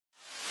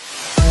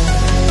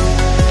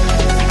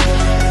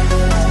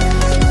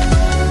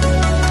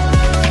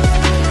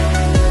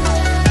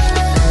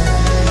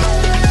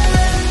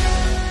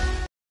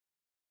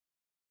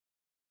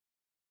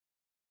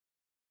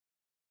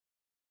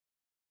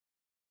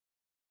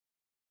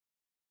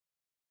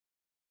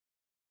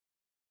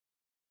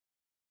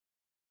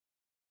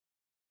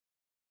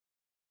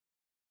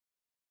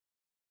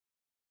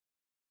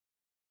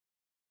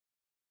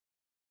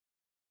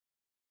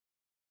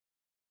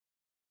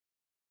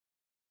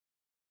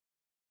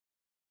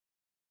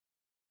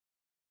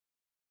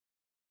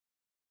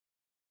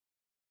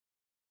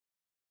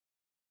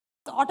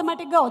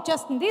ఆటోమేటిక్గా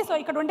వచ్చేస్తుంది. సో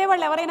ఇక్కడ ఉండే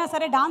వాళ్ళు ఎవరైనా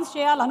సరే డాన్స్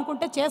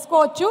చేయాలనుకుంటే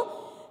చేసుకోవచ్చు.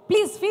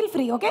 Please feel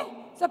free. Okay,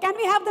 so can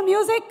we have the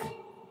music?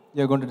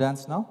 You are going to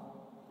dance now?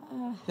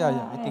 Yeah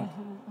I think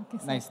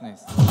nice.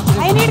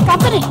 I need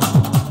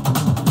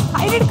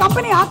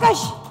company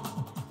Akash.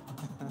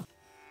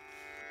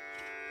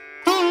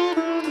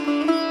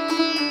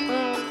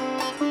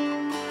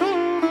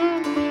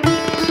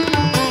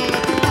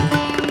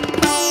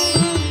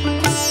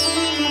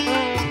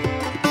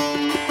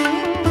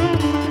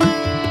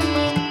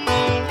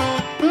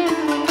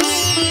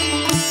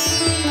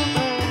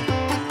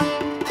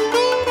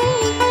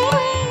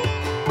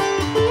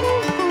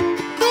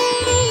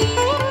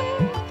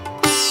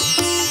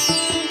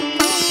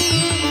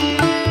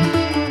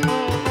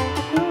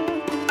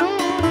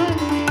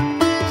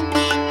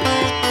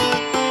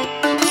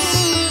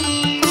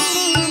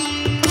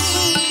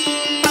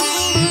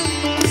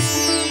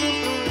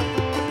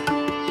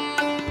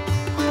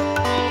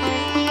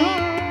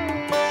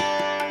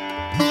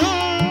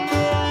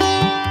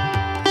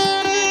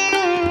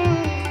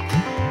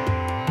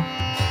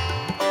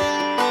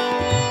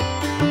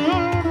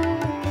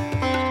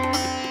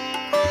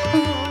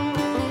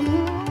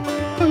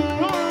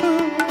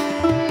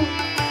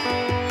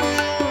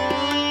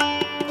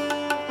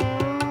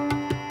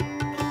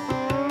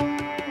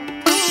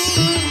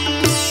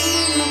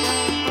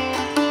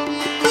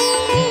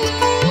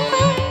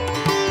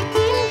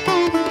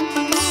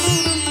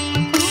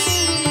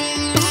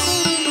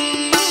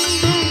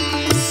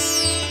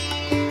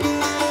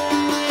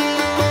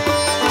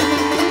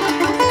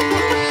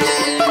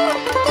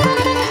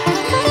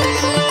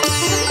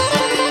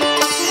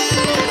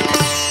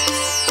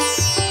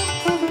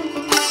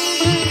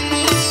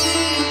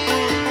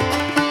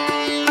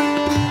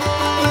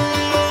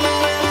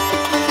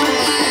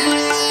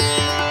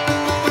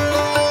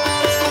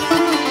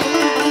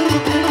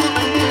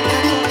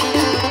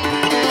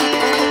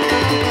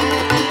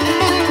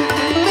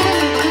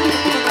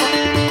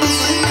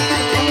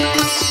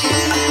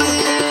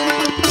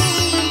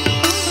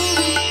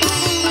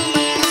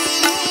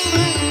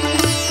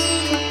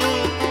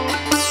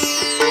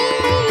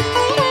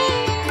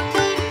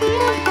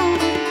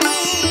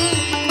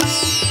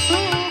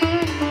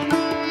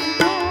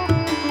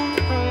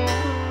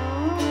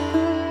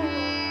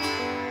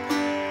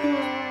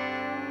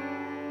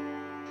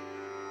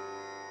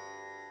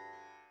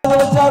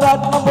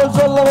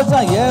 சொல்ல வச்சா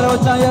ஏற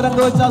வச்சா இறங்க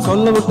வச்சா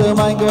சொல்ல விட்டு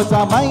மயங்க வச்சா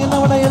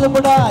மயங்கினவன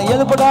எழுப்புடா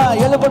எழுப்புடா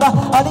எழுப்புடா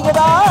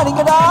அடிங்கடா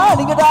அடிங்கடா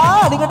அடிங்கடா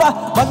அடிங்கடா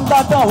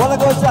வந்தாட்டம்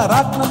உலக வச்சா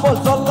ராட்டினம் போல்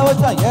சொல்ல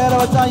வச்சா ஏற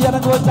வச்சா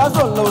இறங்க வச்சா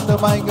சொல்ல விட்டு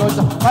மயங்க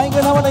வச்சா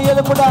மயங்கினவன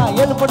எழுப்புடா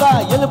எழுப்புடா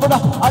எழுப்புடா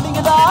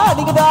அடிங்கடா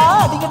அடிங்கடா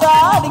அடிங்கடா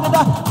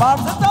அடிங்கடா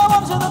மாடுசத்தா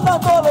மனுஷன்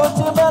தான் தோலை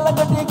வச்சு மேல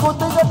கட்டி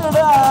குத்து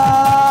கட்டுடா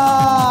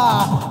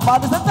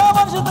மாடுசத்தா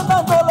மனுஷன்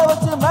தான் தோலை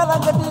வச்சு மேல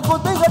கட்டி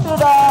குத்து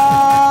கட்டுடா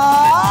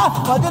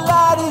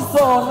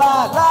Larisona,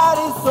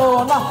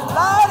 Larisona,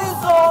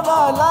 Larisona,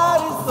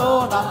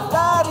 Larisona,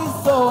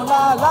 Larisona,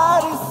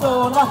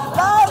 Larisona,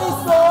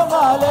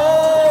 Larisona, le.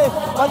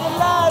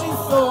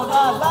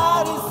 Larisona,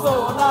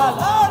 Larisona,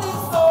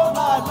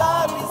 Larisona,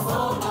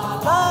 Larisona,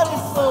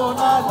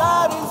 Larisona,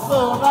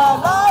 Larisona,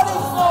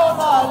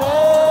 Larisona, le.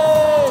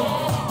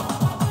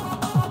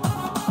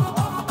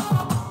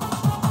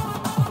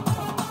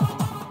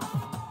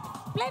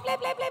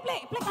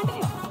 Play,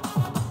 continue.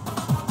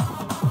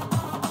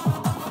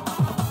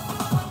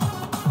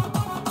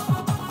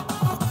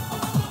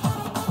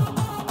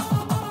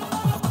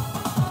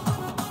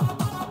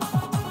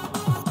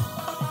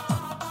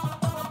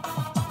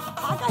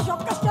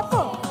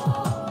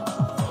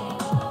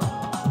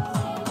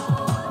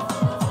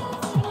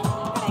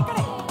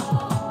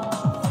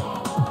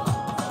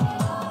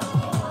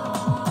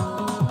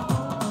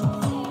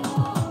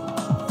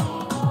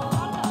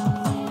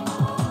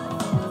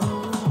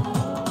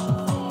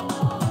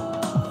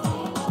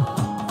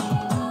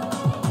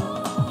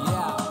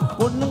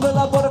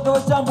 பொண்ணுங்களா பிறக்க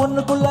வச்சான்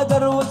பொண்ணுக்குள்ள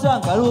கருவு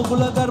வச்சான்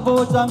கருவுக்குள்ள கருப்பு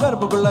வச்சான்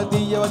கருப்புக்குள்ள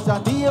தீய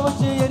வச்சான் தீய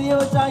வச்சு எரிய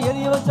வச்சான்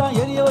எரிய வச்சான்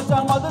எரிய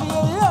வச்சான் மதுரையே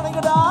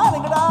அணுங்கடா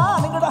அணுங்கடா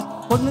அணுங்கடா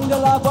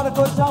பொண்ணுங்களா பிறக்க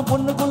வச்சான்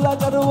பொண்ணுக்குள்ள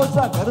கருவு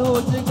வச்சான் கருவு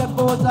வச்சு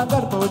கற்பு வச்சான்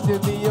கற்பு வச்சு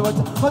தீய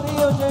வச்சான்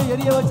மதுரையை வச்சு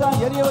எரிய வச்சான்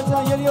எரிய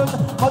வச்சான் எரிய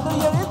வச்சான்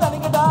மதுரையே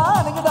தனிங்கடா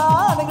அணுங்கடா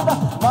அணுங்கடா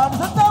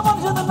மாடுசத்தா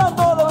மனுஷன் தான்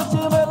தோலை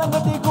வச்சு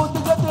மேலங்கட்டி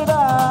கூத்து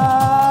கட்டுடா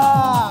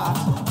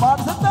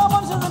மாடுசத்தா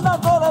மனுஷன்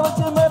தான் தோலை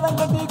வச்சு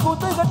மேலங்கட்டி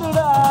கூத்து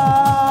கட்டுடா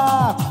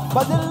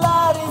பதில்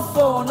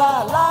Larisona,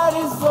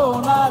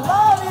 Larisona,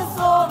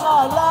 Larisona,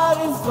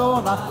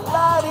 Larisona,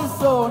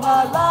 Larisona,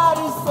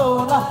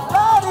 Larisona,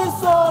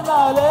 Larisona,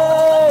 le.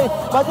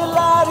 பதில்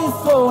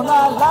Larisona,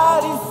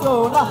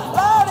 Larisona,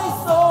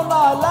 Larisona,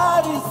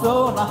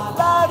 Larisona,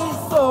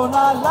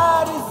 Larisona,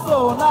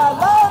 Larisona,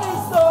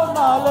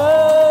 Larisona, le.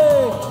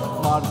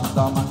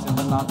 மாடுசத்தா மனுஷன்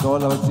நான்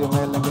தோலை வச்சு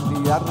மேலங்கட்டி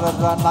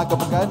அர்ரர்ரா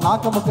நாக்கமுக்க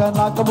நாக்கமுக்க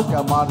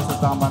நாக்கமுக்க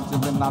மாடுசத்தா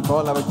மனுஷன் நான்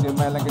தோலை வச்சு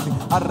மேலங்கட்டி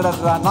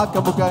அர்ரர்ரா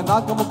Nakka Mukka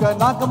Nakka Mukka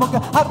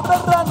Nakka Mukka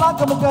அர்ரர்ரா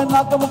Nakka Mukka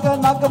Nakka Mukka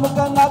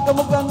Nakka Mukka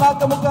Nakka Mukka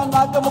Nakka Mukka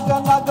Nakka Mukka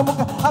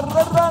Nakka Mukka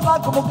அர்ரர்ரா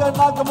Nakumuka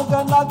Nakumuka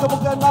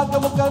Nakumuka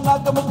Nakumuka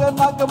Nakumuka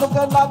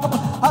Nakumuka Nakumuka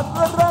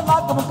Arra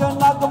Nakumuka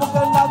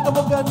Nakumuka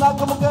Nakumuka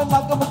Nakumuka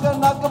Nakumuka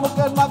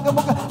Nakumuka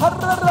Nakumuka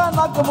Arra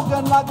Nakumuka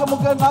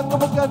Nakumuka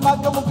Nakumuka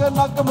Nakumuka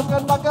Nakumuka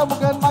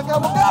Nakumuka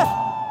Nakumuka.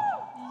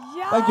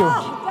 Thank you.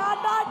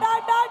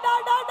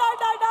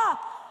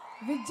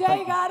 Vijay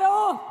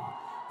Garu,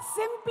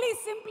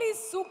 simply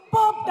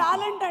superb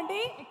talent and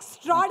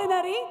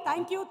extraordinary.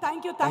 Thank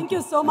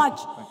you so much.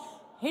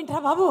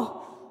 Hintra Babu,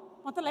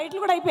 mottham light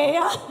lu kuda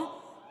ayipaya.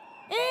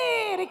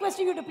 Hey,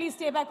 requesting you to please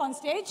stay back on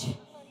stage.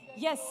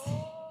 Yes.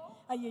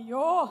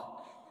 Ayyo.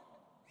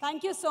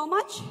 Thank you so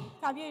much.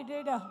 Kavya, you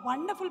did a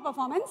wonderful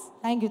performance.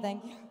 Thank you.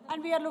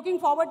 And we are looking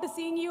forward to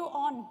seeing you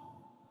on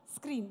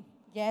screen.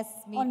 Yes,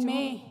 me on too.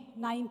 May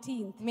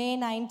 19th. May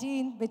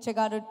 19th,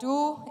 Bichagadu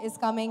 2 is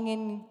coming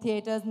in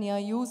theaters near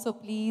you, so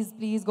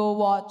please go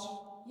watch.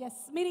 Yes.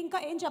 Meer inka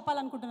em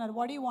cheppalanukuntunnaru?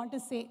 What do you want to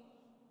say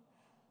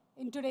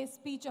in today's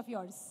speech of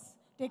yours?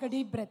 Take a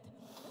deep breath.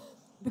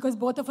 Because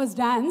both of us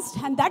danced,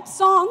 and that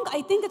song,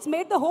 I think it's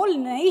made the whole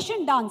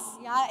nation dance.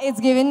 Yeah,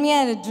 it's given me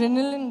an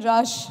adrenaline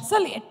rush. So,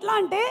 etla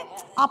ante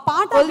aa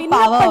paata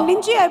vinnappa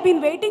nunchi I've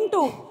been waiting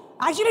to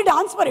actually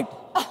dance for it.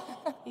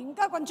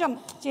 ఇంకా కొంచెం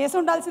చేసి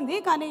ఉండాల్సింది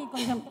కానీ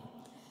కొంచెం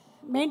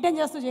maintain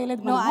చేస్తూ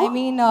చేయలేదు. No, I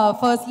mean,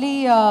 firstly,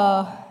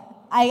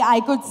 I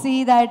could see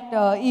that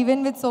even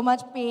with so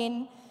much pain,